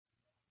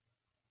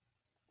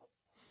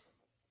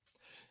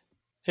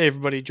Hey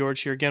everybody,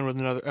 George here again with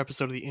another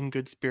episode of the In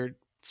Good Spirits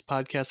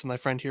podcast with my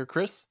friend here,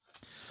 Chris.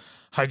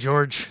 Hi,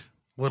 George.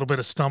 A little bit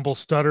of stumble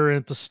stutter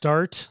at the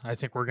start. I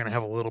think we're going to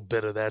have a little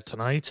bit of that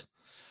tonight.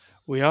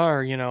 We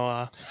are,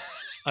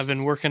 I've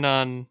been working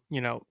on,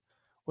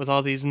 with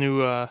all these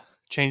new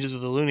changes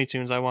with the Looney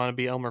Tunes, I want to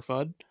be Elmer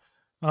Fudd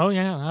Oh,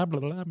 yeah.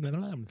 Blah, blah, blah,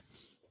 blah.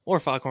 or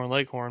Foghorn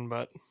Leghorn,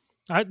 but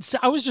I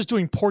was just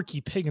doing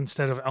Porky Pig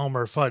instead of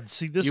Elmer Fudd.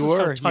 See, this you is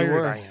were, how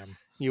tired I am.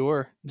 You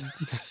were.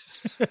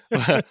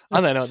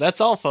 On that note,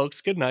 that's all, folks.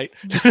 Good night.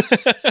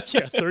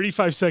 Yeah,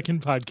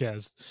 35-second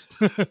podcast.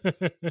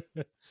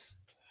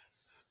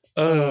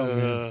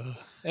 Anyway.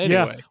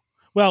 Yeah.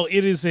 Well,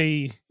 it is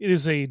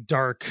a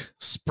dark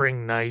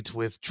spring night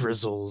with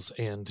drizzles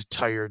and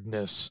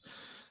tiredness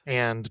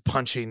and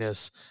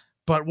punchiness,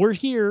 but we're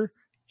here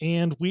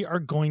and we are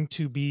going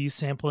to be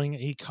sampling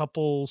a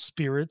couple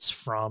spirits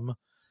from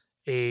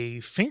a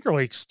Finger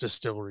Lakes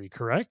distillery,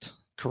 correct?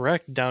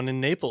 Correct. Down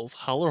in Naples,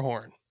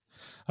 Howlerhorn.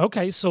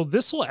 Okay, so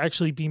this will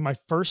actually be my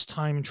first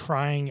time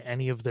trying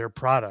any of their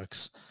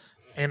products,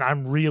 and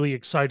I'm really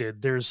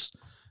excited. There's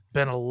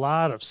been a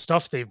lot of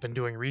stuff they've been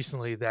doing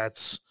recently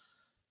that's,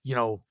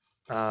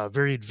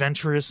 very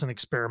adventurous and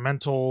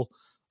experimental,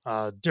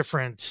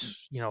 different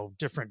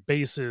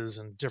bases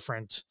and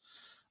different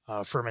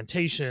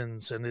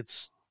fermentations, and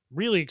it's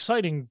really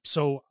exciting.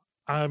 So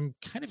I'm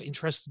kind of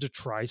interested to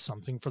try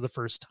something for the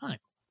first time.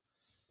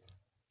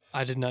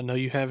 I did not know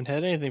you haven't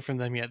had anything from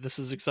them yet. This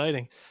is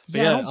exciting.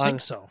 But Yeah, I don't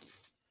think so.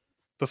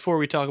 Before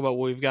we talk about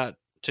what we've got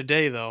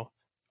today, though,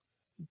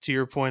 to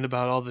your point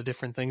about all the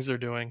different things they're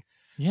doing,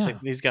 Yeah,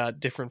 he's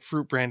got different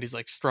fruit brandies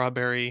like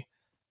strawberry.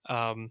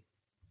 Wow,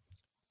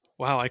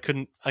 I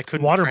couldn't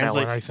watermelon.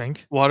 translate I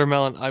think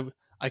watermelon.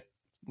 I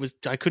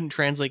couldn't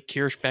translate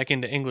Kirsch back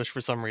into English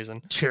for some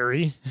reason.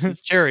 cherry.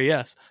 It's cherry,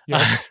 yes.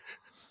 Yes.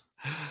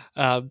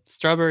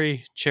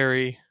 Strawberry,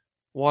 cherry,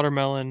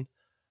 watermelon.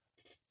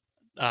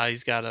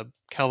 He's got a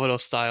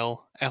Calvados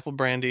style apple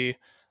brandy,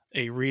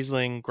 a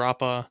Riesling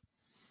grappa,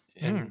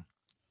 and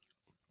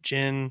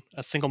gin,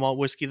 a single malt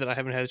whiskey that I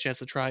haven't had a chance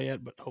to try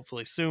yet, but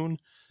hopefully soon.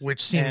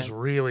 Which seems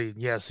really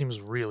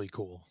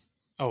cool.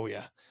 Oh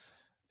yeah.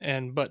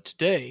 But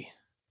today,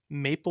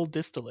 maple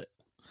distillate,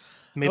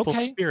 maple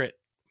spirit,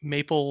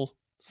 maple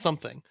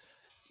something.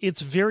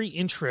 It's very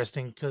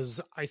interesting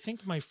because I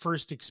think my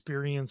first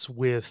experience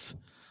with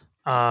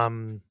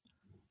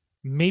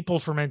maple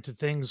fermented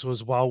things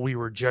was while we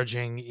were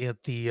judging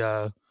at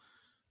the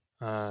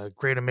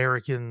Great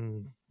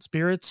American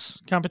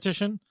Spirits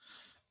competition.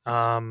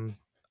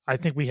 I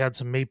think we had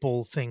some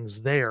maple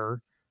things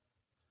there,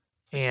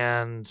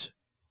 and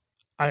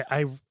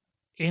and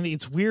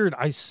it's weird.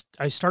 I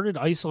started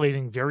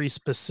isolating very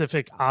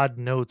specific odd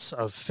notes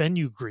of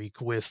fenugreek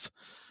with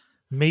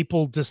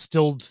maple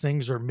distilled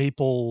things or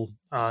maple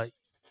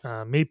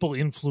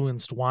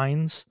influenced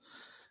wines,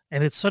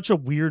 and it's such a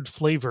weird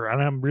flavor,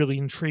 and I'm really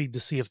intrigued to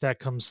see if that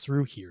comes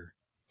through here.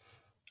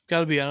 Got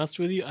to be honest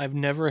with you, I've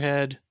never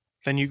had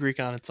fenugreek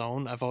on its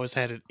own. I've always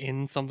had it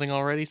in something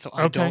already, so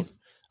I don't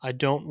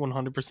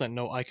 100%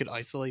 know I could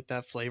isolate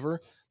that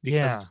flavor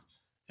because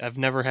I've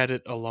never had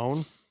it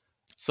alone.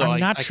 So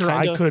I'm not sure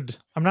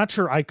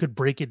I could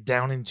break it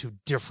down into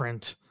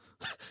different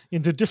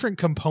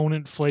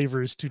component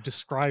flavors to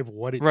describe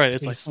what it right.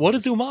 Tastes it's like, what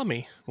is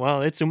umami?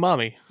 Well, it's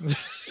umami.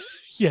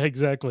 Yeah,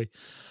 exactly.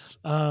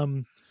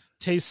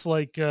 Tastes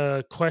like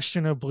a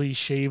questionably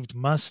shaved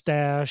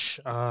mustache.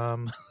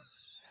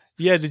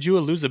 Yeah, did you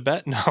lose a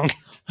bet? No.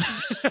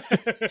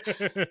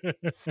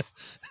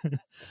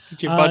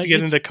 You're about to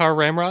get into car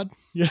ramrod?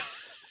 Yeah.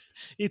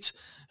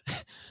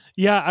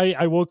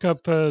 I woke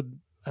up,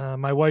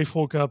 my wife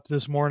woke up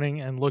this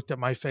morning and looked at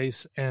my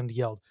face and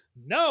yelled,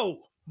 "No!"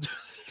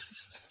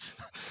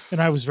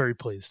 And I was very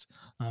pleased.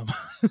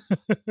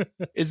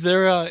 Is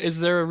there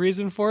a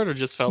reason for it, or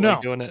just felt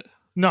like doing it?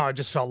 No, I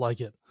just felt like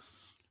it.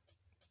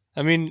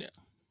 I mean,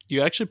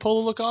 you actually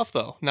pull the look off,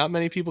 though. Not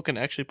many people can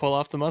actually pull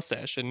off the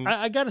mustache, and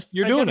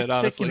you're doing it,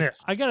 honestly.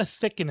 I gotta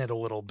thicken it a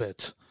little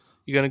bit.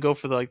 You gonna go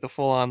for the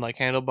full on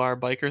handlebar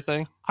biker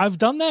thing? I've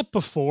done that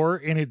before,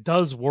 and it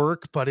does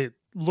work, but it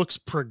looks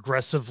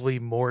progressively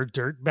more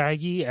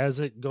dirtbaggy as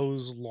it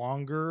goes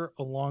longer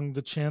along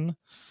the chin,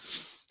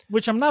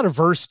 which I'm not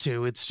averse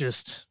to. It's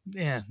just,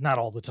 not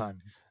all the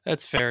time.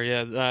 That's fair.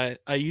 Yeah,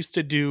 I used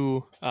to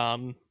do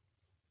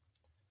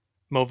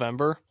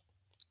Movember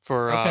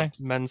for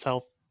men's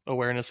health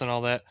awareness and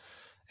all that,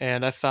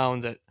 and I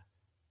found that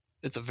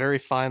it's a very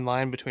fine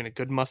line between a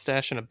good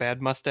mustache and a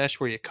bad mustache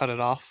where you cut it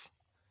off.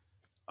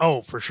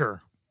 Oh, for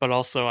sure. But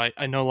also,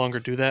 I no longer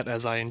do that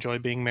as I enjoy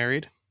being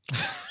married.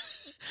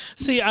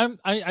 See,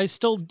 I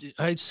still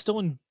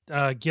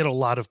get a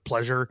lot of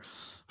pleasure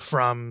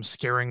from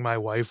scaring my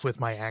wife with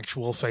my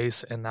actual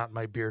face and not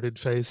my bearded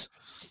face.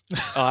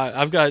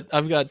 I've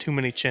got too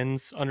many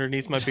chins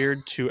underneath my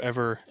beard to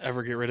ever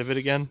get rid of it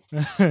again.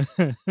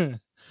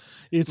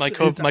 My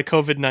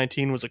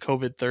COVID-19 was a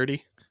COVID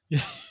 30.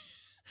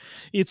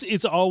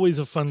 It's always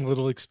a fun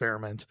little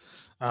experiment.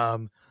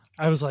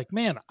 I was like,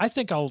 man, I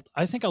think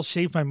I'll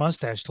shave my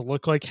mustache to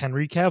look like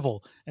Henry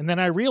Cavill. And then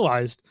I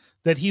realized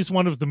that he's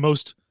one of the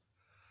most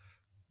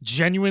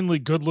genuinely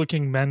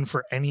good-looking men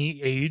for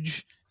any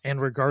age,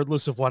 and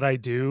regardless of what I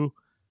do,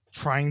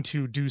 trying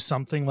to do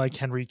something like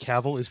Henry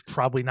Cavill is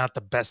probably not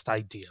the best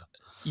idea.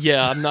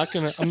 Yeah, I'm not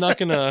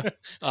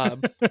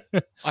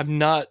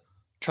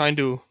trying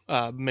to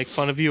make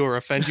fun of you or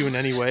offend you in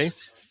any way,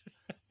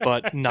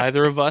 but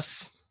neither of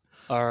us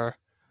are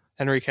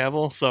Henry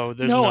Cavill, so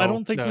there's no, I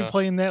don't think we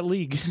play in that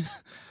league.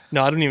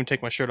 No, I don't even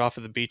take my shirt off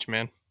at the beach,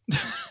 man.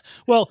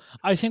 Well,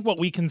 I think what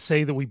we can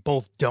say that we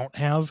both don't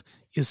have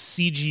is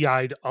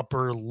CGI'd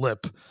upper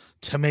lip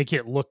to make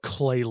it look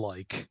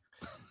clay-like.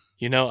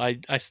 You know,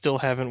 I still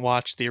haven't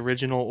watched the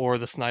original or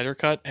the Snyder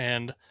Cut,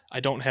 and I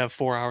don't have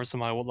 4 hours of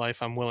my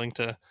life I'm willing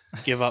to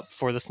give up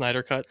for the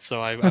Snyder Cut,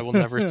 so I will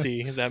never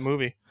see that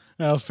movie.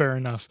 Oh, fair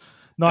enough.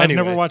 No, I've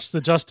never watched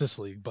the Justice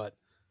League, but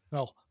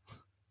well,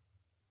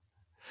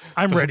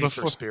 I'm ready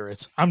for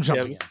spirits. I'm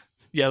jumping in.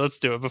 Yeah, let's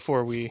do it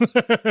before we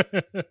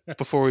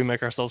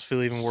make ourselves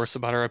feel even worse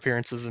about our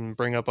appearances and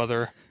bring up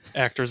other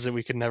actors that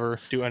we could never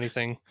do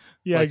anything.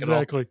 Yeah, like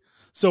exactly.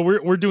 So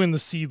we're doing the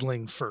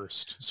seedling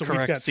first. So correct,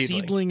 we've got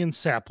seedling and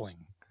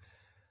sapling.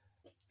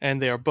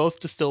 And they are both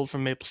distilled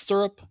from maple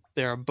syrup.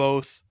 They are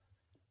both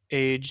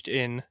aged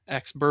in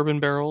ex-bourbon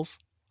barrels.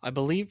 I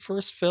believe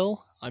first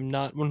fill. I'm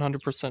not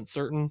 100%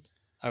 certain.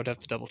 I would have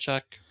to double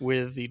check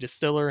with the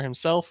distiller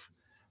himself.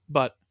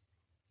 But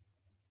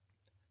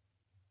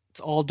it's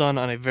all done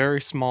on a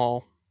very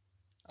small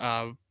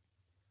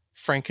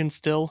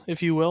Frankenstill,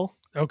 if you will.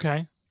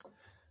 Okay.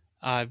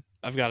 I've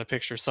got a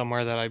picture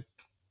somewhere that I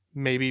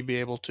maybe be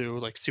able to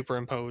like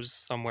superimpose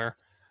somewhere.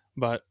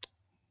 But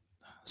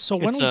so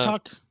when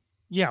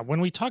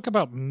we talk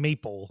about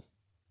maple,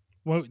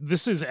 well,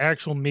 this is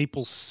actual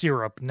maple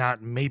syrup,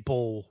 not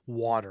maple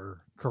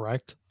water,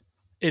 correct?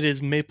 It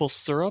is maple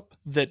syrup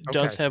that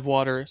does have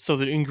water. So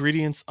the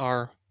ingredients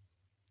are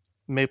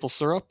maple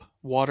syrup,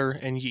 water,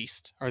 and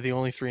yeast are the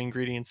only 3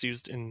 ingredients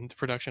used in the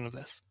production of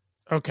this.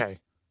 Okay.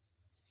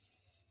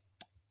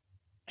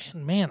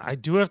 And man, I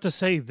do have to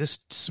say, this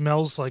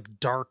smells like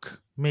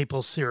dark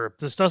maple syrup.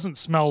 This doesn't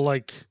smell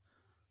like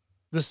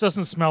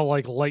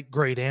light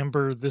grade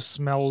amber.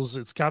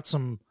 It's got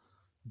some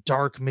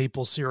dark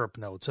maple syrup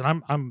notes,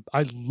 and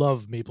I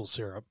love maple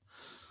syrup.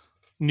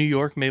 New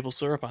York maple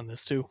syrup on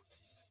this too.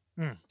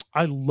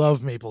 I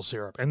love maple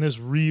syrup, and this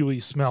really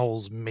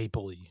smells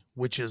mapley,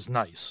 which is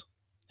nice.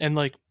 And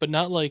but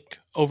not like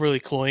overly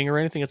cloying or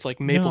anything. It's like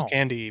maple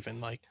candy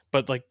even,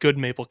 but like good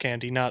maple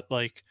candy, not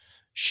like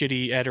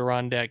shitty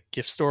Adirondack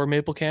gift store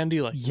maple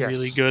candy,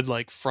 really good,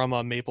 like from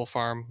a maple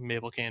farm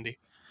maple candy.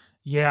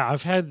 Yeah,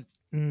 I've had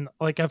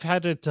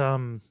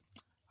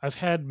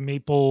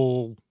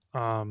maple,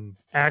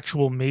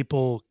 actual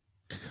maple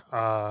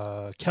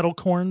kettle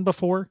corn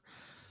before,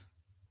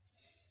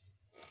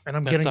 and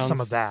I'm getting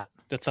some of that.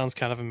 That sounds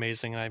kind of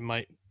amazing. I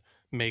might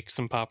make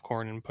some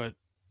popcorn and put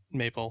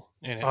maple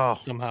in it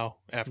somehow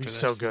after this.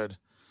 So good.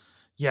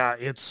 Yeah,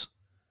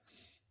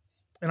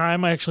 and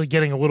I'm actually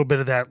getting a little bit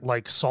of that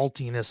like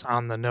saltiness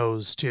on the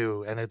nose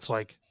too, and it's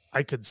like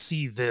I could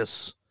see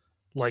this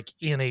like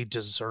in a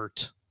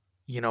dessert,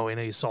 in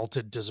a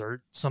salted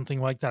dessert, something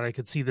like that. I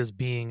could see this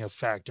being a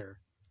factor.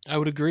 I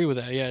would agree with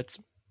that. Yeah, it's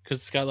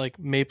because it's got like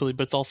mapley,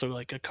 but it's also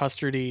like a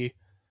custardy,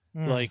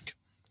 like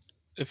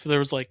if there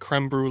was like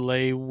creme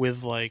brulee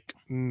with like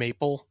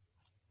maple.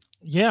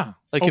 Yeah.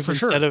 Like if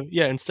instead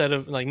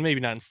of like maybe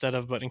not instead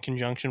of, but in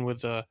conjunction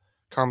with the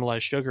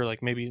caramelized sugar,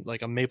 like maybe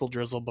like a maple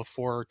drizzle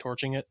before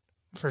torching it.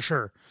 For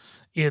sure.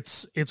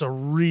 It's a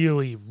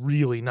really,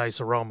 really nice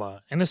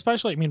aroma. And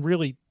especially, I mean,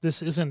 really,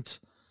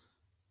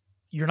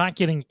 you're not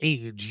getting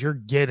age, you're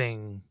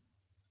getting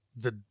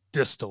the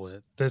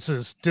distillate. This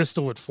is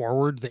distillate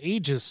forward. The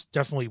age is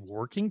definitely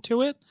working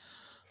to it,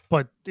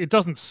 but it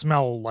doesn't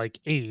smell like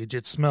age.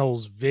 It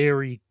smells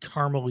very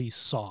caramely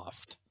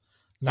soft.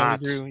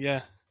 Not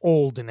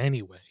old in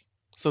any way.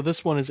 So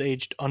this one is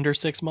aged under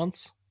 6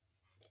 months.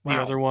 The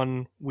other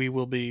one we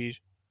will be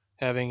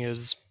having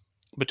is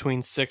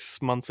between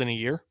 6 months and a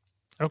year.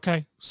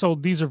 Okay. So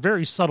these are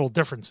very subtle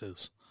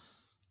differences.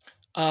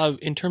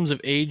 In terms of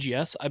age,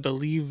 yes. I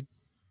believe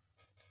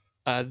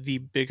the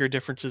bigger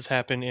differences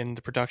happen in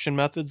the production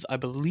methods. I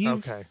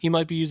believe he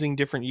might be using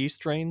different yeast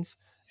strains,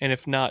 and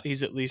if not,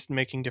 he's at least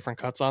making different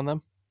cuts on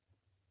them.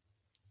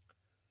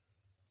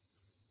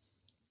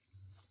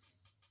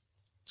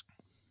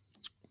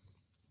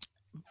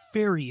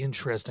 Very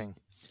interesting.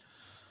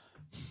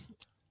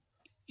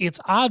 It's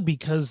odd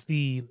because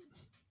the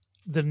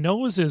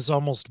nose is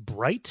almost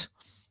bright.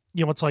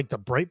 It's like the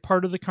bright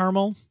part of the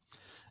caramel,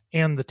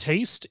 and the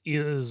taste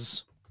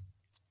is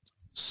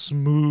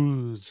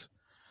smooth.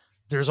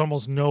 There's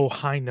almost no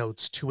high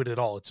notes to it at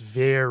all. It's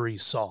very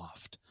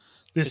soft.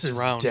 This is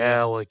round,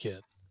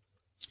 delicate.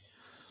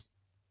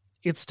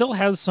 It still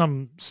has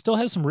some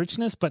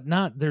richness, but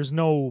not. There's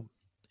no.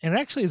 And it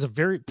actually is a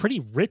pretty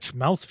rich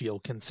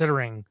mouthfeel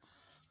considering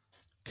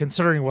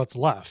what's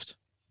left.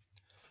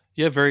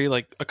 Yeah, very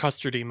like a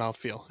custardy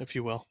mouthfeel, if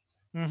you will.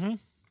 Mm-hmm.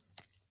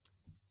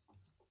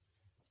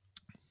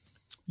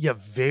 Yeah,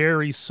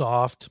 very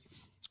soft.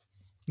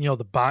 You know,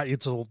 the body.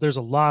 There's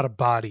a lot of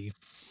body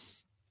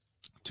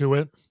to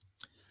it.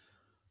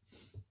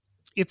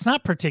 It's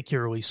not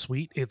particularly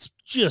sweet. It's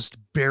just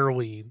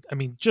barely. I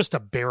mean, just a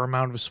bare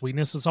amount of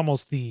sweetness. It's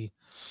almost the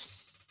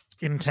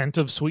intent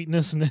of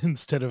sweetness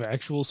instead of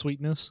actual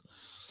sweetness.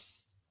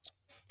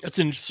 That's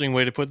an interesting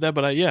way to put that,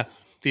 but yeah,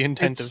 the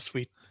intent of It's-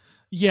 sweet.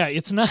 Yeah,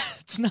 it's not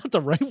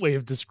the right way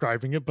of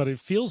describing it, but it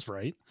feels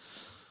right.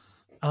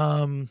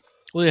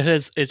 Well,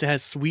 it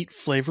has sweet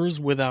flavors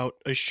without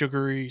a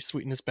sugary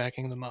sweetness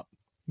backing them up.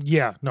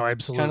 Yeah, no,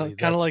 absolutely.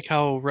 Kind of like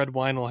how red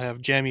wine will have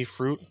jammy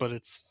fruit, but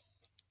it's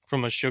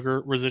from a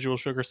residual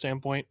sugar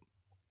standpoint,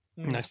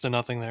 next to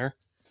nothing there.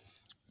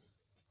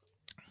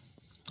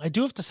 I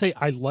do have to say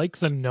I like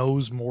the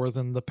nose more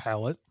than the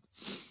palate.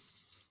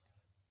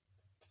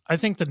 I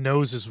think the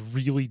nose is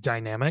really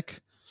dynamic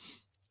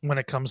when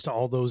it comes to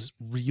all those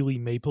really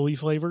mapley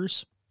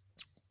flavors.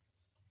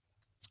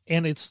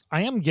 And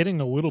I am getting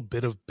a little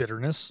bit of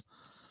bitterness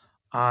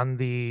on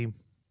the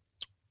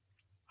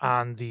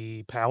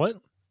palate.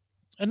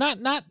 And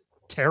not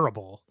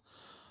terrible,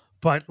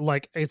 but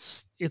like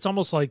it's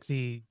almost like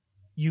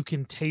you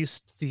can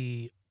taste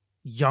the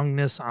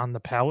youngness on the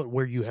palate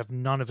where you have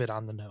none of it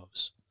on the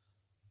nose.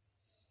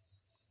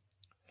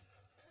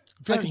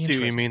 I can see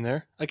what you mean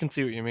there. I can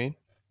see what you mean.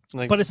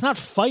 Like, but it's not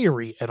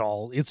fiery at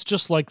all. It's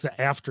just like the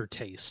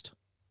aftertaste.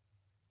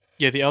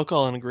 Yeah, the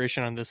alcohol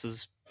integration on this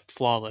is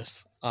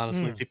flawless,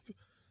 honestly.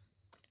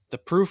 The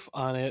proof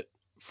on it,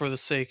 for the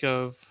sake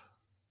of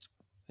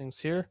things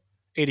here,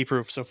 80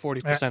 proof, so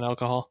 40%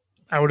 alcohol.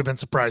 I would have been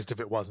surprised if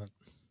it wasn't.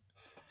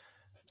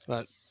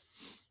 But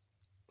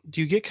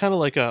do you get kind of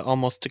like a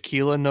almost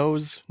tequila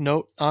nose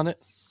note on it?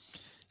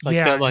 Like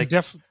yeah, that, like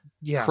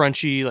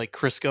crunchy, like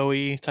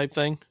Crisco-y type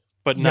thing,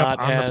 but not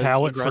on as the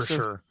palate aggressive.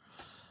 for sure.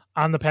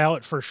 On the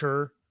palate for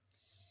sure.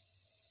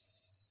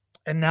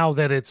 And now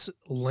that it's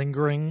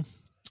lingering,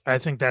 I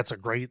think that is a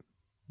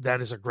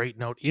great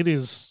note.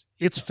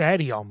 It's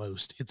fatty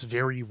almost. It's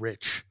very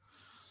rich.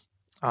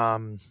 Yeah,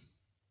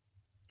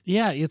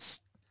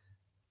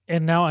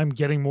 and now I'm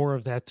getting more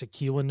of that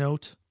tequila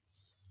note,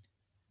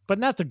 but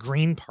not the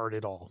green part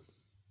at all.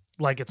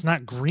 Like it's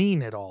not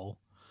green at all,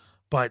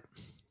 but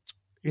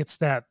it's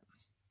that,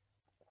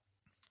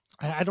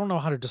 I don't know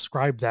how to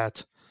describe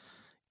that.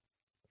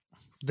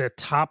 The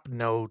top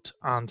note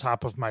on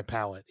top of my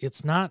palate.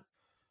 It's not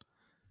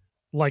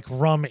like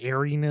rum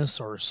airiness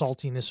or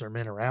saltiness or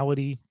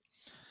minerality.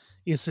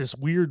 It's this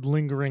weird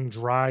lingering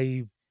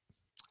dry,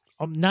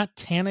 not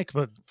tannic,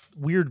 but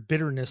weird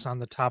bitterness on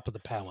the top of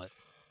the palate.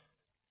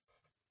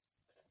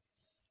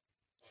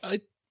 I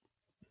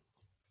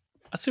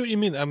see what you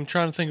mean. I'm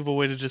trying to think of a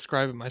way to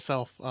describe it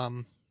myself.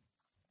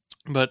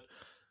 But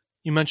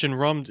you mentioned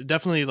rum,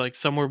 definitely like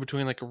somewhere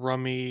between like a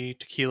rummy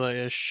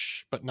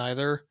tequila-ish, but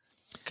neither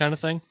kind of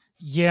thing.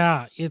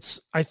 Yeah,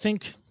 I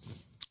think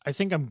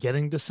I'm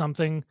getting to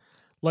something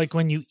like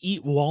when you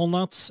eat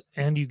walnuts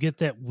and you get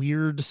that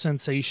weird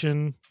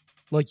sensation,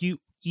 like you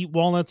eat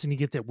walnuts and you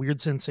get that weird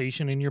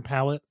sensation in your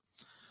palate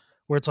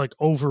where it's like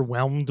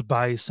overwhelmed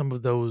by some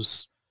of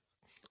those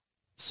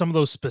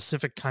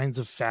specific kinds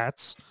of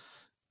fats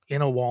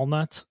in a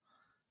walnut.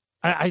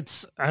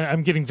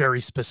 I'm getting very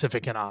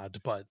specific and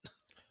odd, but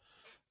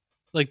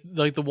like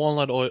the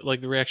walnut oil, like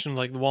the reaction,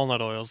 like the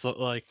walnut oils,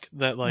 like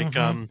that, like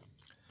how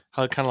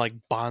it kind of like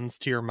bonds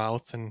to your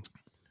mouth, and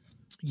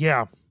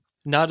yeah,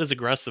 not as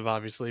aggressive,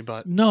 obviously,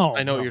 but no,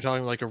 I know what you're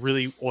talking, like a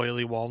really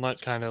oily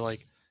walnut, kind of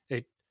like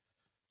it,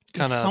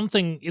 kind of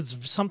something. It's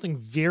something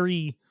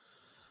very.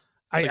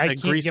 Like I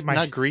can't get my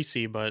not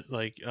greasy, but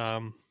like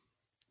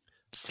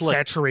slick.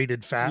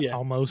 Saturated fat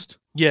almost.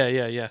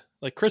 Yeah,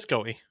 like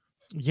Crisco-y.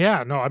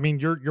 Yeah, no, I mean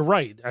you're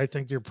right. I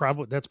think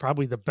that's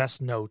probably the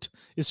best note.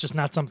 It's just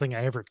not something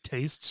I ever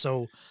taste,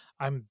 so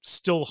I'm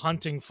still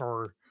hunting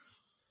for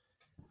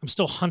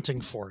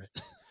it.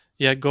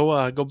 Yeah,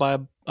 go buy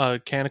a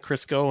can of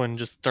Crisco and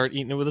just start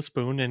eating it with a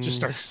spoon, and just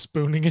start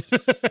spooning it.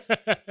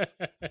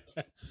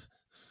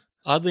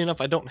 Oddly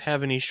enough, I don't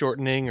have any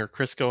shortening or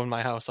Crisco in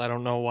my house. I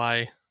don't know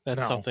why.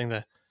 That's something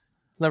that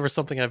never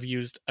something I've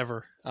used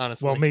ever,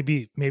 honestly. Well,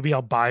 maybe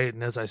I'll buy it,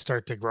 and as I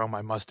start to grow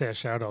my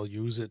mustache out, I'll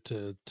use it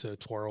to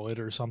twirl it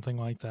or something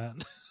like that.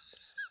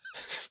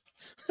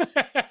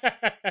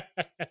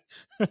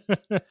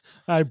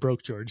 I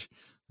broke George.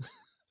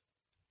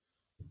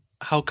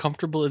 How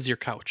comfortable is your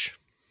couch?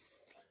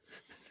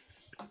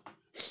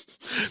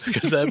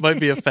 Because that might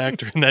be a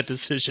factor in that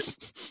decision.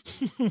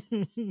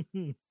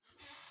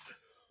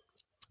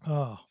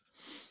 Oh.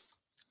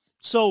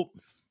 So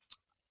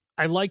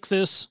I like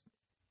this.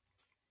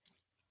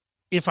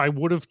 If I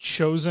would have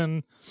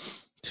chosen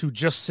to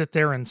just sit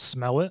there and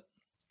smell it,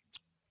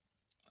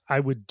 I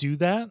would do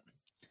that.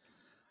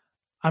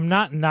 I'm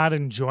not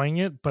enjoying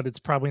it, but it's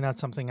probably not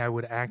something I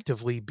would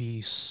actively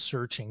be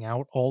searching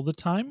out all the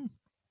time.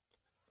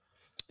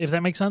 If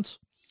that makes sense?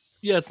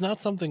 Yeah, it's not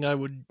something I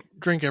would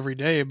drink every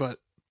day, but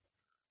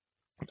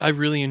I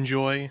really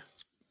enjoy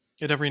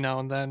it every now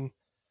and then.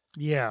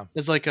 Yeah.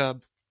 It's like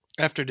a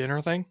after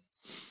dinner thing.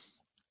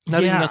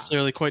 Not even Yeah,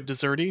 necessarily quite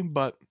desserty,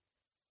 but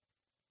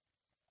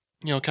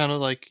kind of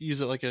like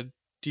use it like a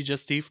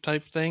digestif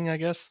type thing, I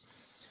guess,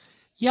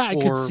 yeah, I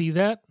could or see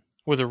that.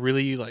 with a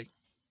really like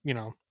you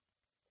know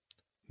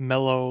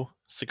mellow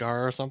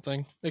cigar or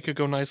something. It could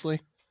go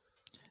nicely.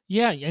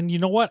 Yeah, and you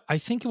know what? I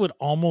think it would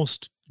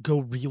almost go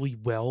really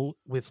well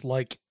with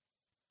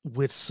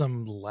with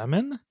some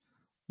lemon,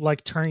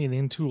 like turning it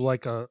into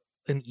like an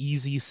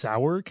easy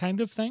sour kind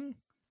of thing.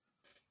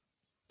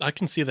 I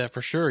can see that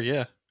for sure.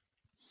 Yeah,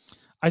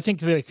 I think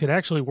that it could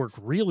actually work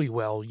really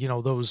well.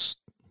 Those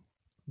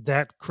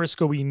that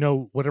Crisco-y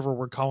note, whatever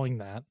we're calling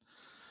that,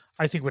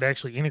 I think would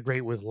actually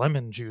integrate with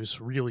lemon juice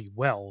really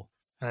well.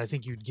 And I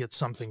think you'd get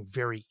something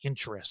very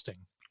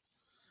interesting.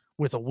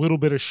 With a little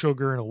bit of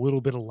sugar and a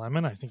little bit of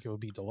lemon, I think it would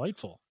be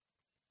delightful.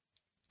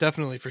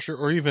 definitely for sure.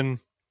 Or even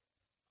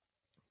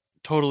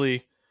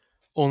totally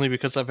only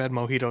because I've had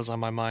mojitos on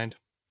my mind,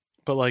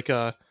 but like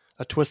a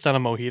twist on a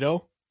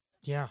mojito,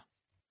 Yeah.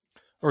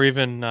 or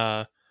even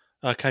a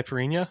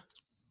caipirinha.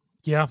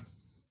 Yeah.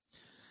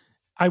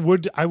 I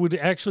would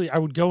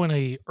go in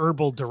a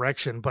herbal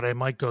direction, but I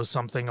might go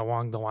something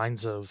along the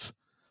lines of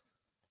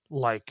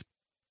like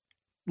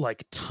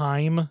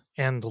thyme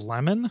and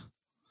lemon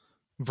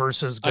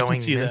versus I can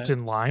going see mint that.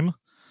 and lime.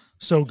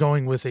 So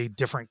going with a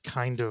different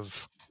kind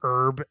of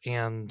herb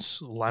and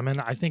lemon,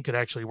 I think could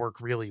actually work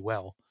really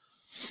well.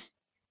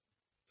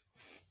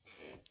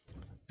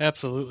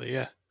 Absolutely,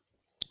 yeah.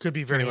 Could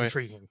be very Anyway,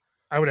 intriguing.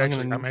 I'm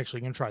gonna I'm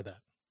actually gonna try that.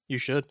 you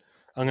should.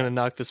 I'm gonna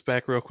knock this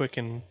back real quick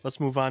and let's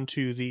move on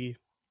to the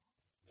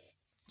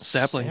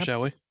sapling, Sap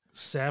shall we?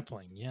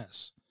 sapling,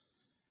 yes.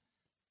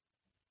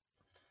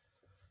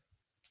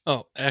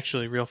 Oh,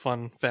 actually, real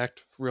fun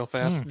fact, real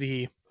fast. Mm,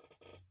 The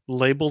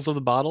labels of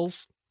the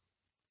bottles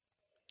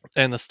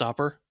and the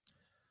stopper.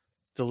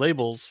 The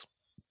labels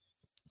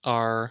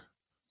are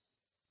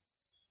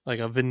like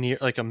a veneer,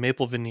 like a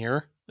maple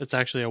veneer. It's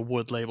actually a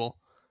wood label,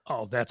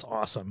 oh, that's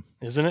awesome.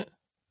 isn't it?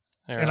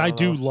 There, And I I don't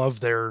do know. love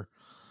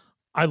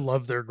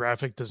their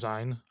graphic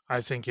design.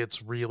 I think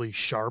it's really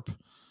sharp.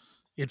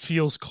 It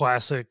feels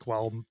classic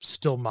while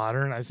still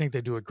modern. I think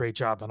they do a great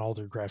job on all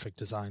their graphic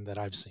design that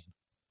I've seen.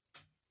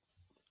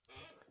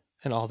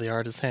 And all the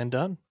art is hand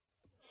done.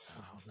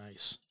 Oh,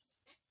 nice.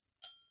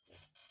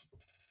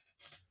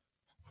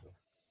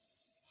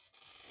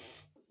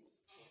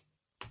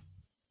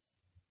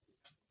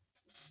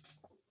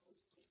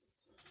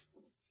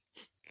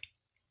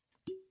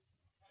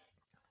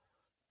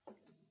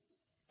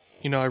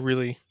 I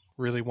really,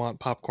 really want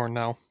popcorn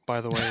now.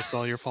 By the way, it's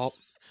all your fault.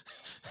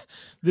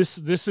 This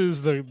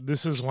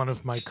is one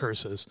of my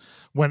curses.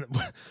 When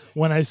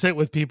when I sit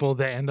with people,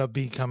 they end up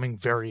becoming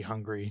very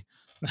hungry.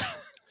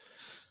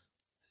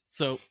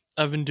 So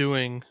I've been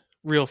doing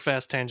real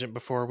fast tangent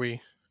before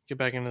we get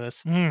back into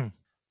this. Mm,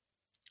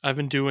 I've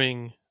been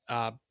doing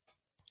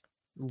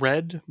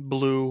red,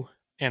 blue,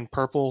 and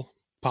purple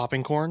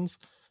popping corns,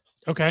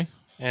 okay.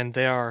 and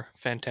they are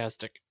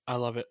fantastic. I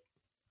love it,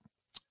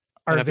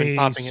 and Are I've been they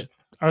popping s- it.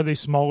 are they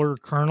smaller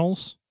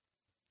kernels?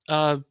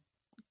 Uh,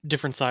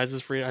 Different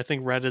sizes for you. I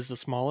think red is the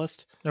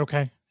smallest,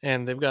 Okay.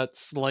 and they've got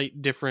slight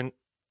different.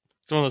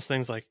 It's one of those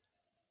things like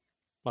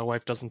my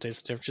wife doesn't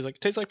taste different. She's like,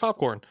 it tastes like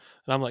popcorn,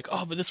 and I'm like,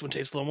 oh, but this one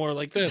tastes a little more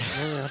like this.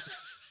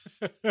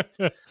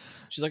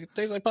 She's like, it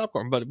tastes like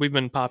popcorn, but we've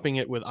been popping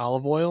it with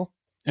olive oil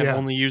and Yeah.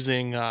 only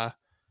using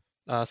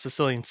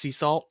Sicilian sea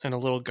salt and a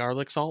little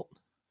garlic salt.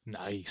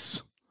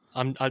 Nice.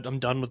 I'm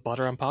done with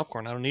butter on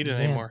popcorn. I don't need it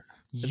Man, anymore.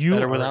 It's you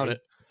better are without a, it.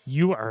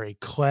 you are a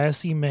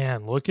classy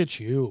man. Look at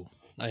you.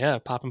 Yeah,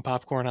 popping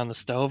popcorn on the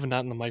stove and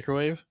not in the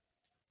microwave.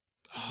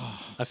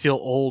 I feel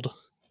old.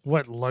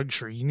 What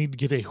luxury. You need to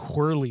get a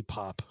whirly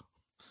pop.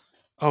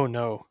 Oh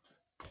no,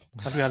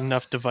 I've got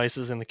enough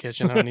devices in the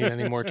kitchen. I don't need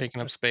any more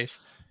taking up space.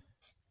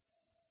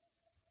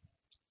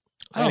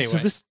 Oh, so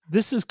Anyway,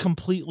 this is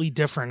completely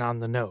different on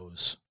the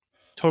nose.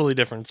 totally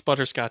different. It's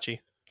butterscotchy.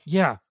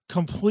 Yeah,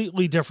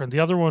 completely different. The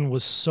other one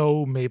was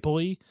so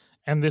mapley,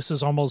 and this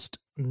is almost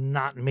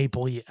not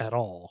mapley at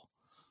all.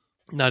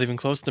 Not even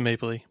close to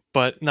mapley,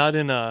 but not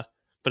in a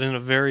but in a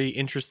very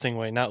interesting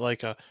way. Not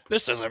like a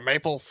this is a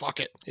maple. Fuck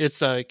it.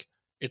 It's like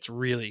it's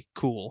really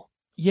cool.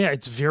 Yeah,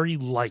 it's very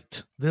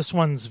light. This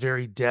one's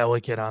very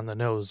delicate on the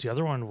nose. The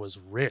other one was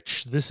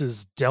rich. This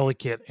is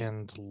delicate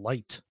and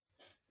light.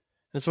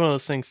 It's one of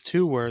those things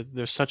too where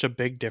there's such a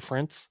big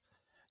difference.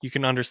 You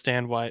can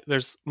understand why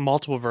there's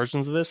multiple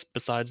versions of this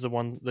besides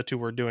the two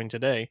we're doing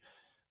today.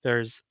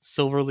 There's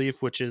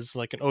Silverleaf, which is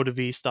like an eau de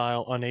vie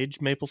style unaged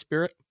maple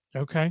spirit,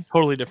 Okay.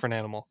 totally different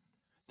animal.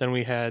 Then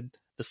we had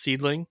the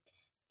Seedling,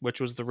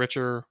 which was the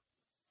richer,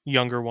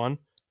 younger one,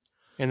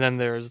 and then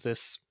there's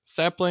this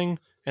sapling,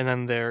 and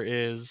then there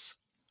is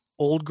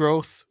Old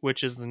Growth,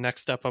 which is the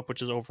next step up,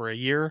 which is over a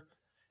year,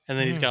 and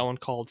then he's got one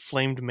called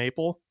Flamed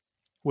Maple,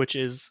 which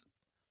is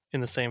in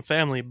the same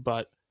family,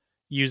 but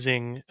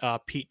using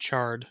peat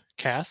charred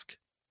cask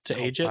to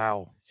age it,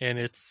 Wow. and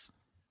it's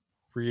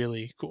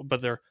really cool.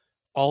 But they're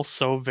all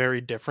so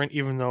very different,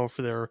 even though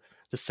for they're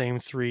the same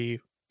three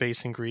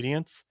base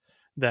ingredients,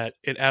 that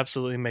it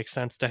absolutely makes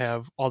sense to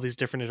have all these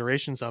different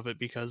iterations of it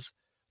because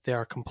they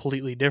are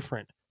completely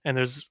different, and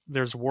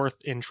there's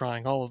worth in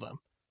trying all of them.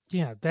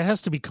 Yeah, that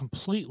has to be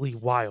completely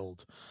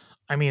wild.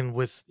 I mean,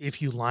 with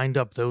if you lined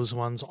up those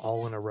ones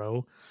all in a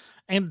row.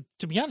 And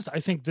to be honest, I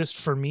think this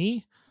for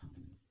me,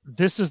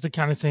 this is the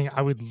kind of thing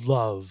I would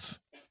love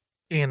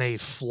in a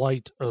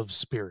flight of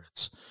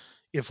spirits.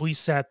 If we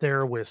sat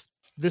there with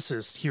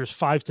here's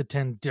 5 to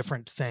 10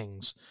 different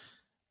things,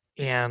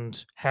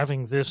 and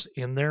having this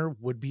in there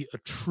would be a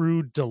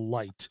true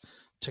delight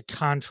to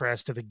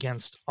contrast it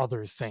against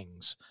other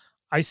things.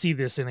 I see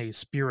this in a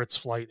spirits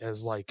flight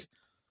as like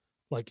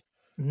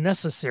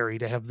necessary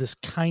to have this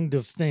kind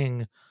of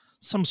thing,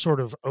 some sort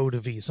of eau de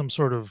vie, some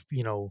sort of,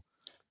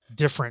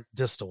 different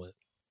distillate.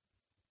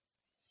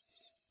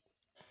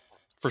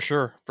 For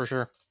sure.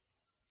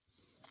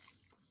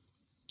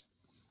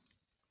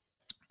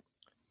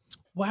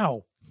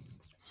 Wow.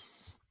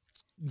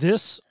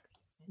 This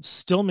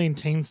still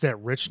maintains that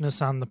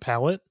richness on the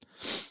palate.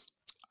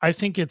 I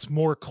think it's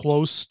more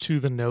close to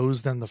the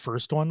nose than the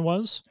first one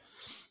was.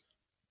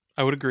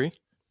 I would agree.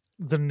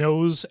 The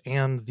nose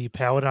and the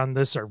palate on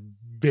this are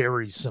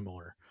very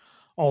similar,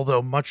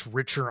 although much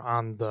richer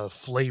on the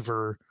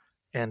flavor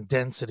and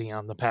density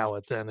on the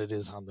palate than it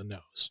is on the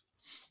nose.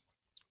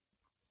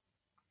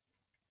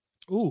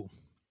 Ooh.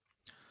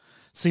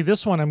 See,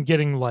 this one I'm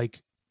getting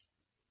like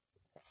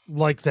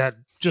that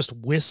just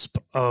wisp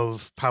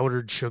of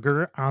powdered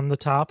sugar on the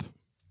top.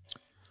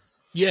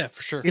 Yeah,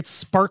 for sure. It's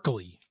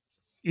sparkly.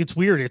 It's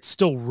weird. It's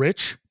still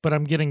rich, but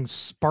I'm getting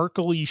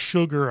sparkly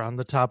sugar on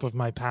the top of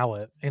my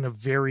palate in a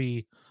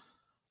very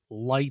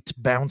light,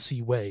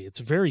 bouncy way. It's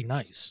very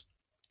nice.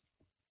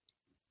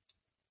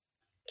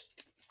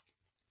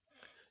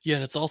 Yeah,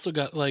 and it's also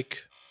got like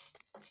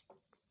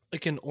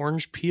an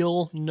orange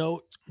peel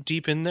note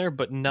deep in there,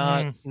 but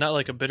not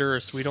like a bitter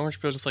or sweet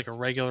orange peel, just like a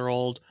regular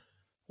old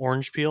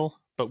orange peel,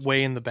 but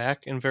way in the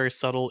back and very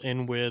subtle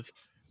in with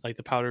like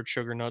the powdered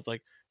sugar notes.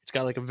 Like it's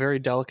got like a very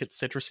delicate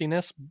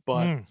citrusiness,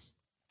 but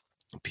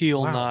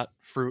peel, not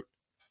fruit.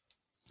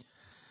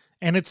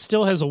 And it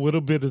still has a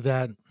little bit of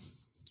that,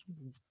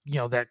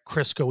 that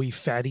Crisco-y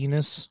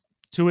fattiness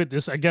to it.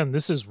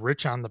 This is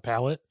rich on the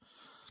palate.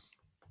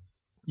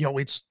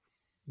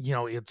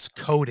 It's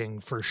coating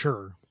for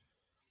sure.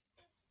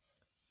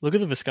 Look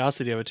at the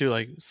viscosity of it too.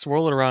 Like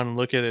swirl it around and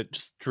look at it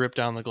just drip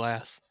down the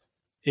glass.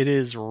 It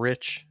is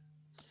rich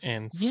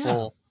and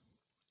full.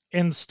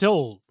 And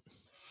still,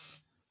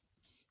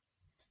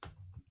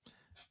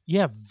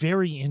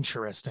 very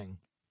interesting.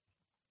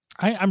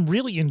 I'm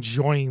really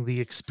enjoying the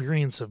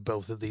experience of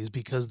both of these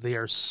because they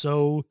are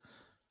so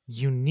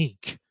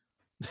unique.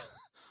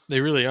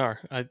 They really are.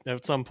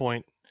 At some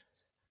point,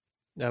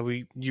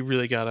 you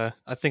really gotta.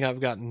 I think I've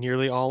gotten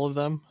nearly all of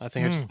them. I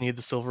think I just need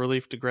the silver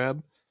leaf to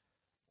grab,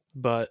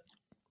 but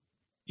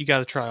you got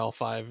to try all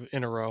 5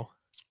 in a row.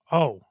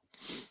 Oh,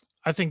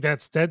 I think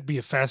that'd be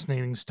a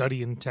fascinating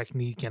study in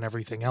technique and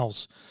everything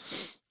else.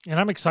 And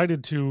I'm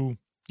excited to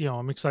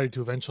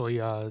eventually,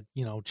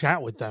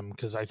 chat with them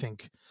because I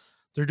think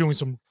they're doing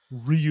some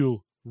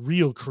real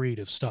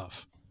creative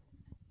stuff.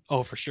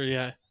 Oh, for sure.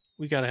 Yeah.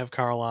 We got to have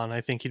Carl on.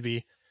 I think he'd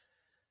be,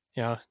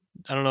 I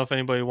don't know if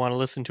anybody would want to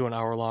listen to an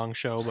hour-long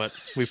show, but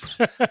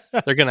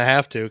they're going to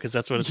have to because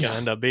that's what it's going to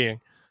end up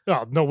being.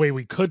 Oh, no way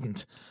we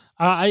couldn't.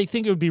 I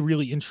think it would be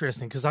really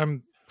interesting because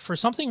for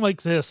something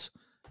like this,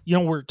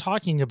 we're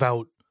talking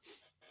about,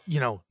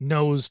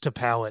 nose to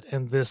palate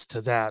and this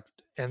to that,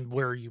 and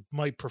where you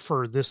might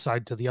prefer this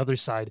side to the other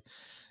side.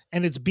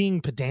 And it's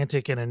being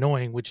pedantic and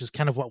annoying, which is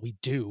kind of what we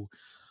do.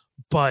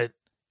 But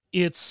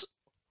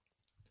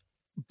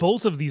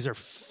both of these are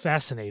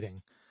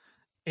fascinating.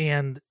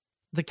 And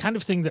the kind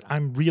of thing that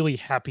I'm really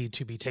happy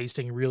to be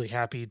tasting, really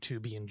happy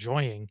to be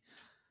enjoying.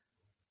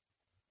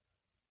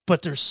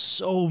 But there's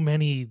so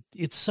many,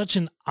 it's such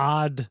an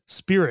odd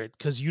spirit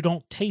because you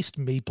don't taste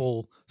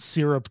maple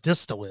syrup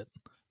distillate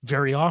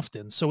very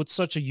often. So it's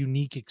such a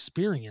unique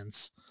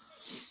experience.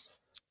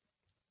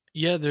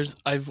 Yeah,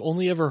 I've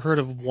only ever heard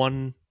of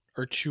 1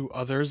 or 2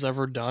 others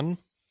ever done,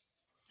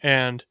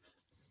 and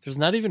there's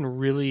not even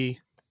really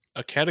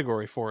a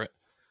category for it.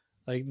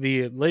 Like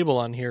the label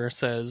on here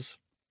says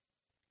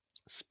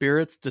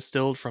spirits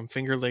distilled from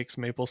Finger Lakes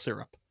maple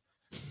syrup.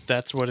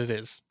 That's what it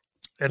is.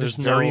 That is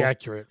very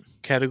accurate.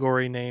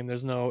 Category name.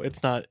 It's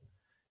not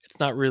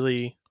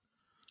really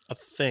a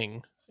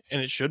thing,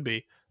 and it should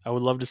be. I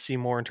would love to see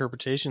more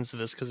interpretations of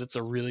this because it's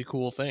a really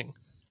cool thing.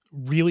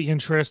 Really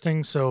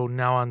interesting. So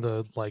now on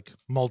the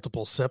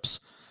multiple sips,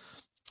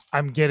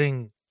 I'm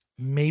getting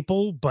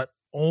maple, but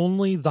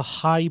only the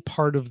high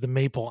part of the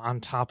maple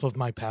on top of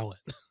my palate.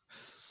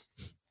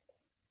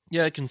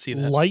 Yeah, I can see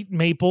that. Light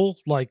maple,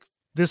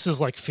 this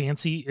is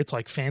fancy. It's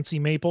fancy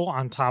maple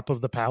on top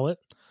of the palate,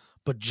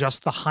 but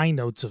just the high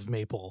notes of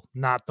maple,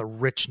 not the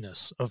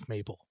richness of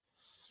maple.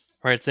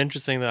 Right. It's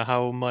interesting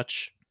how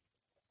much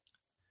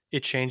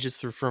it changes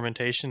through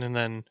fermentation and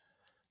then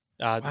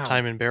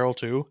time in barrel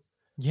too.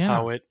 Yeah.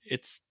 How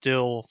it's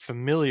still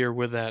familiar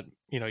with that.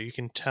 You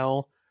can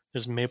tell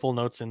there's maple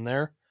notes in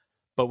there.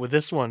 But with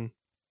this one,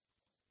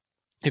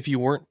 if you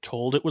weren't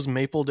told it was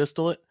maple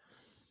distillate,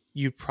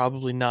 you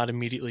probably not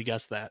immediately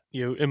guess that.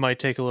 It might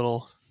take a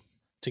little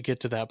to get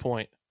to that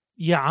point.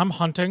 Yeah, I'm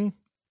hunting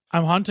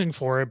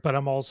for it, but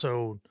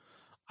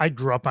I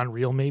grew up on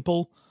real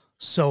maple,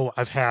 so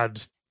I've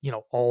had,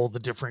 all the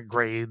different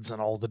grades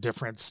and all the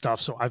different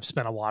stuff. So I've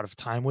spent a lot of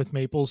time with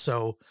maple.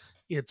 So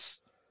it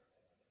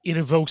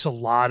evokes a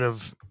lot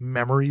of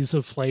memories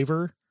of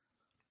flavor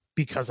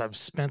because I've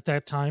spent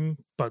that time.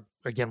 But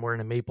again, we're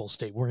in a maple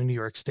state. We're in New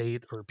York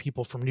State, or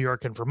people from New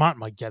York and Vermont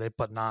might get it,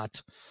 but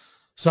not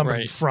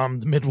somebody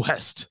from the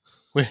Midwest.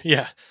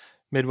 Yeah.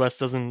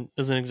 Midwest isn't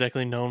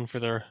exactly known for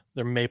their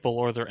maple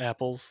or their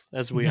apples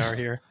as we are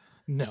here.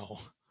 No.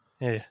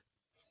 Yeah.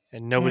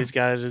 And nobody's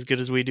got it as good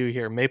as we do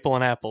here. Maple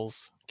and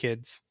apples,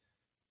 kids.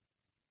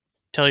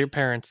 Tell your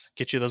parents,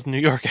 get you those New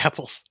York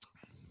apples.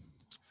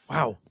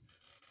 Wow.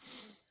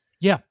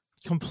 Yeah,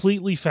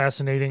 completely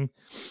fascinating.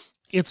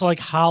 It's like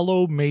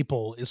hollow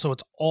maple, so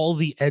it's all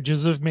the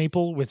edges of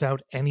maple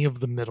without any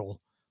of the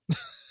middle.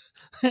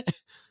 It's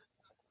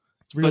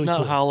really but not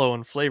cool. hollow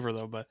in flavor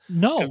though. But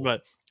no.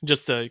 But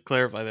just to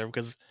clarify there,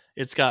 because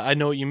it's got, I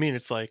know what you mean.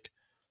 It's like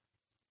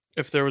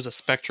if there was a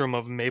spectrum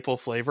of maple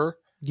flavor.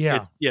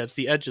 Yeah. It's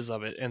the edges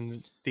of it,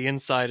 and the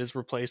inside is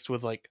replaced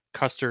with like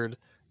custard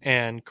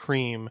and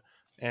cream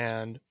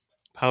and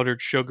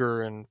powdered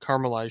sugar and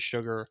caramelized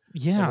sugar.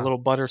 Yeah. And a little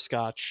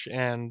butterscotch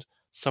and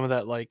some of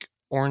that like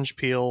orange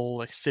peel,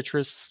 like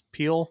citrus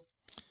peel.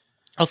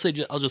 I'll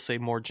just say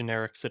more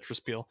generic citrus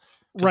peel.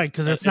 Right,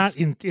 because it's not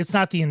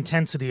the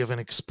intensity of an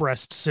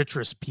expressed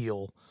citrus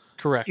peel.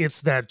 Correct.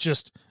 It's that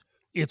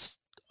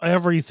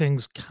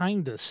everything's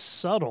kind of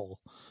subtle,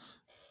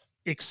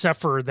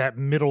 except for that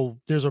middle.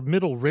 There's a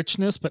middle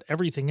richness, but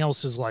everything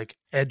else is like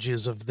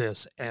edges of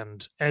this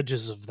and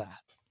edges of that.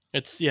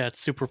 It's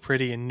super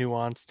pretty and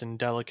nuanced and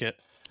delicate.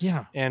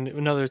 Yeah. And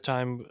another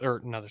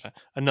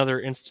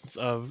instance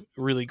of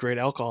really great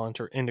alcohol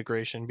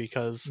integration,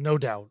 because no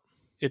doubt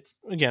it's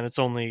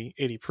only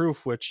 80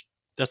 proof, which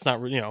that's not,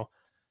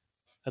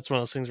 that's one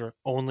of those things where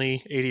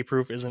only 80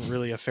 proof isn't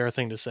really a fair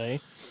thing to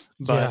say,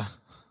 but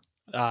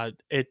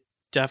it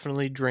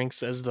definitely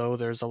drinks as though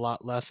there's a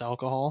lot less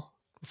alcohol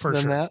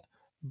than that.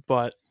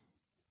 But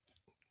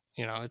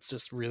it's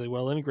just really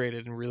well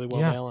integrated and really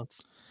well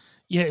balanced.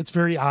 Yeah, it's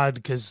very odd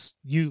because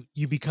you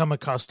become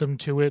accustomed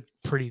to it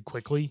pretty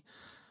quickly.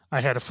 I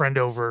had a friend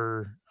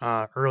over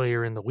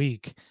earlier in the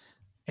week,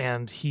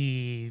 and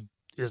he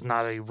is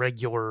not a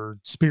regular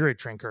spirit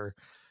drinker.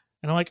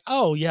 And I'm like,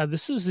 oh, yeah,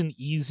 this is an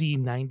easy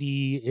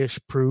 90-ish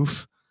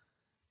proof.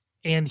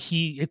 And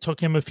it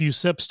took him a few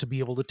sips to be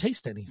able to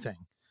taste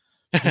anything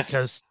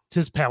because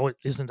his palate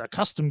isn't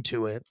accustomed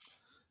to it.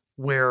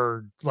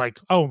 Where like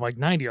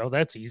 90,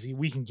 that's easy.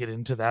 We can get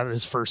into that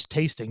as first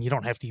tasting. You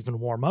don't have to even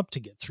warm up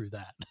to get through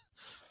that.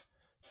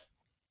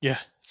 Yeah.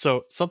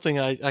 So something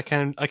I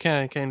kind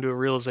of came to a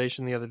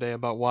realization the other day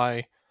about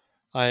why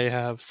I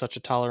have such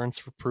a tolerance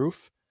for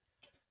proof.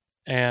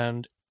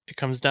 And it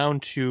comes down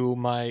to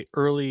my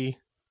early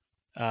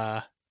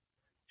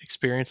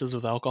experiences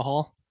with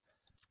alcohol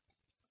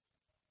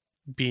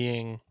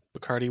being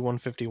Bacardi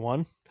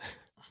 151,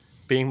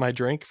 being my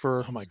drink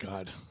for oh my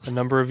god a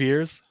number of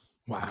years.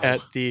 Wow. At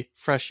the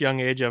fresh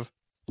young age of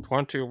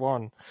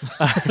 21.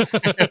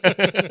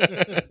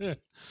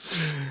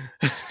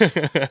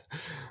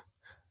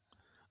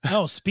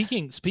 Oh,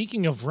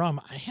 speaking of rum,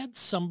 I had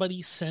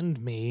somebody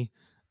send me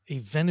a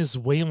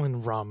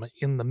Venezuelan rum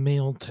in the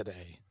mail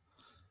today.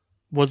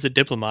 Was it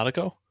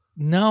Diplomatico?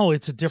 No,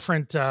 it's a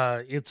different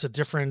it's a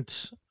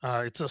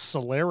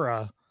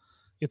Solera.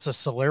 It's a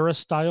Solera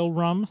style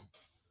rum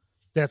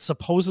that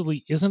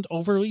supposedly isn't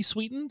overly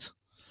sweetened.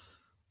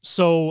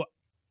 So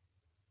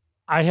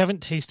I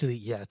haven't tasted it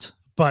yet,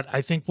 but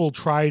I think we'll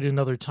try it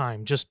another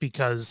time just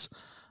because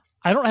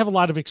I don't have a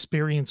lot of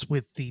experience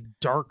with the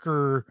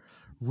darker,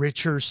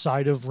 richer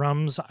side of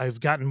rums.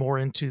 I've gotten more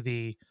into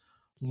the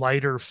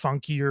lighter,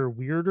 funkier,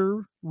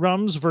 weirder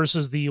rums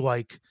versus the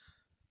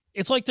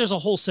it's like there's a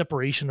whole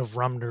separation of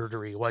rum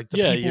nerdery. Like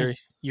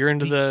you're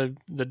into the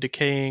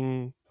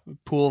decaying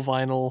pool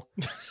vinyl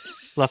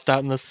left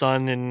out in the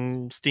sun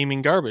and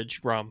steaming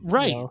garbage rum.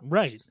 Right,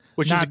 right.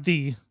 Which not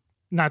is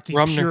not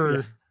the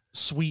pure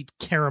sweet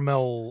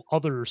caramel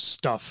other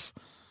stuff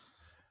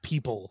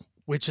people,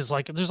 which is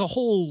there's a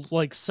whole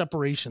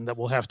separation that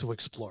we'll have to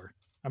explore.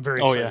 I'm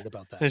very excited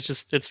about that.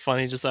 It's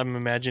funny. Just I'm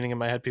imagining in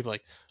my head people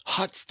like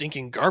hot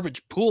stinking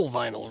garbage pool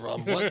vinyl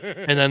rum, what?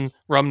 And then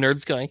rum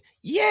nerds going,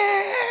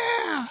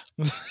 yeah,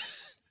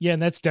 yeah,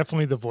 and that's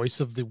definitely the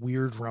voice of the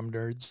weird rum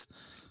nerds.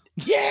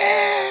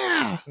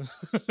 Yeah,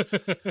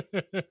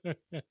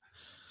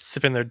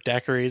 sipping their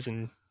daiquiris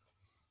and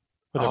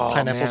with their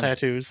pineapple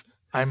tattoos.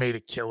 I made a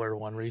killer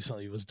one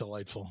recently. It was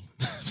delightful.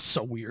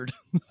 So weird.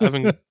 I've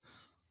been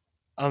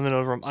on the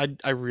note of rum.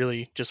 I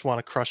really just want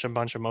to crush a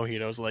bunch of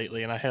mojitos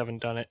lately, and I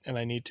haven't done it, and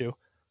I need to.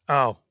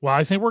 Oh, well,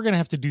 I think we're going to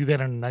have to do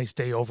that on a nice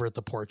day over at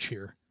the porch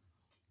here.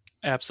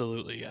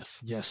 Absolutely, yes.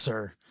 Yes,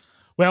 sir.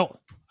 Well,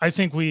 I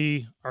think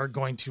we are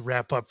going to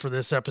wrap up for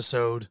this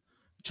episode.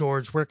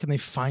 George, where can they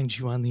find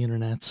you on the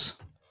internet?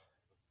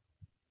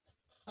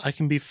 I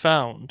can be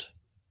found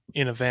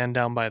in a van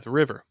down by the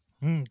river,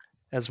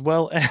 as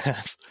well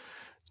as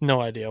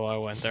no idea why I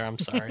went there. I'm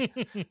sorry.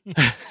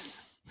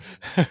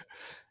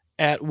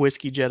 At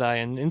Whiskey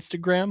Jedi on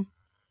Instagram,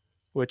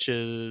 which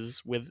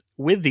is with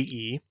the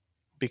E,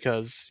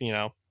 because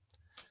this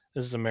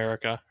is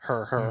America.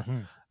 Her. Mm-hmm.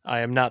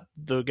 I am not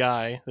the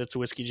guy that's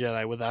Whiskey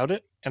Jedi without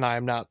it, and I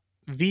am not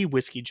the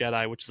Whiskey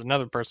Jedi, which is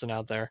another person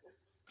out there.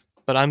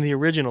 But I'm the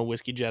original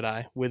Whiskey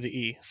Jedi with the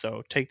E.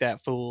 So take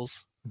that,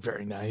 fools.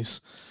 Very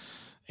nice.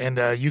 And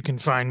you can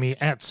find me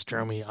at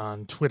Stromy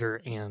on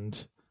Twitter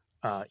and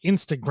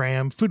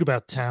Instagram, Food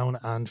About Town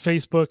on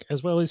Facebook,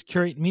 as well as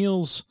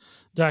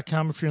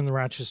curatemeals.com if you're in the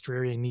Rochester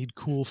area and need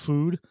cool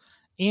food.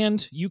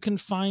 And you can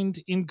find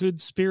In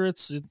Good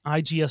Spirits at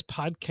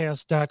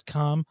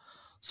igspodcast.com.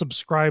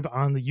 Subscribe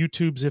on the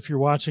YouTubes if you're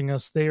watching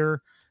us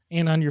there,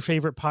 and on your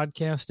favorite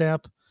podcast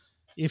app.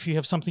 If you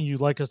have something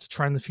you'd like us to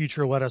try in the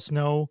future, let us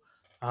know.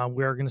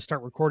 We are going to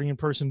start recording in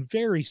person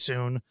very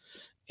soon.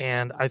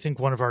 And I think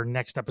one of our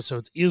next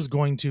episodes is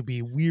going to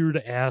be weird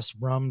ass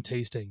rum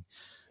tasting,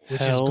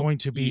 which is going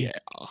to be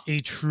a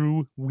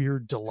true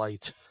weird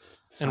delight.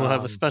 And we'll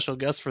have a special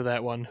guest for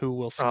that one who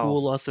will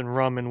school us in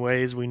rum in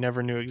ways we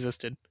never knew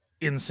existed.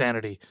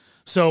 Insanity.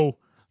 So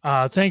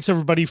thanks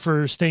everybody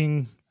for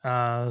staying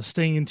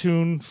in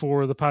tune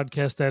for the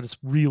podcast. That is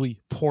really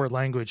poor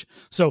language.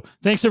 So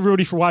thanks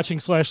everybody for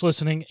watching /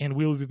 listening, and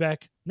we will be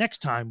back next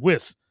time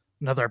with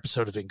another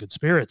episode of In Good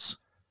Spirits.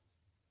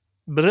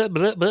 But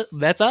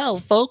that's all,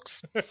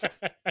 folks.